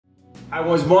I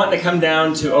was wanting to come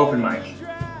down to open mic,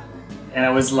 and I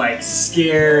was like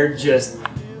scared, just,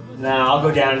 nah, I'll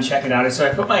go down and check it out. And so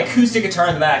I put my acoustic guitar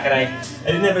in the back, and I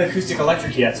didn't have an acoustic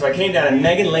electric yet, so I came down, and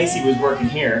Megan Lacey was working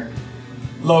here,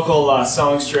 local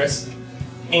songstress,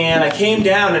 and I came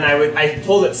down and I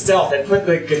pulled it stealth. I put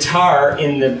the guitar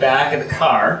in the back of the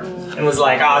car and was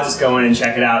like, I'll just go in and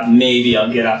check it out, and maybe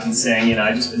I'll get up and sing, you know,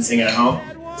 I've just been singing at home.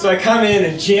 So I come in,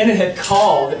 and Janet had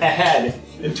called ahead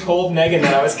and told Megan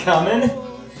that I was coming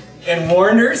and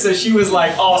warned her, so she was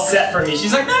like all set for me.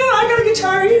 She's like, no, I got a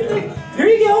guitar, here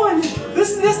you go, and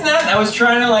this and that. And I was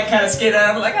trying to like kind of skate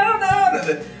out, I'm like, I don't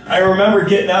know. I remember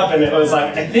getting up, and it was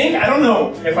like, I don't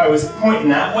know if I was pointing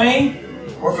that way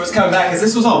or if it was coming back, because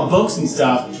this was all books and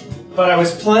stuff. But I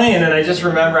was playing, and I just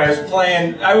remember I was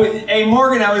playing, hey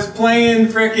Morgan, I was playing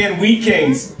frickin' Wheat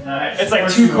Kings. It's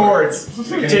like 2 chords.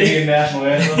 Canadian national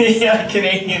anthem? Yeah,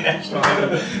 Canadian national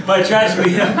anthem. But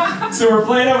tragically, so we're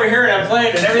playing over here, and I'm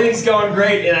playing, and everything's going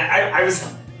great, and I was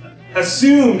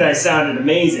assumed I sounded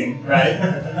amazing, right?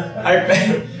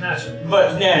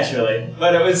 Naturally.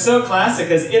 But it was so classic,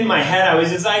 because in my head I was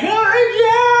just like, oh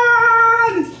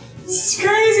my God! This is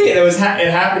crazy! And it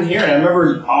happened here, and I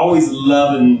remember always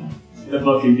loving the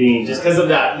Book and Bean, just because of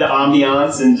the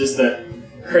ambiance and just the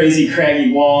crazy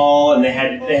craggy wall, and they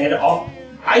had all.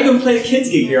 I even played a kids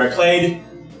gig here. I played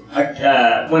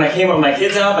when I came up with my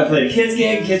kids out. I played a kids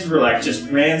gig. Kids were like just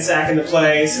ransacking the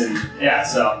place, and yeah.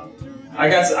 So I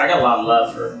got a lot of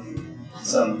love for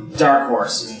some dark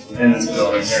horse in this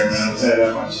building here, man. I'll tell you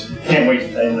that much. Can't wait to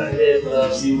play that. It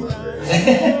loves you.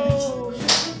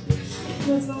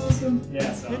 That's awesome.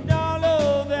 Yeah. So.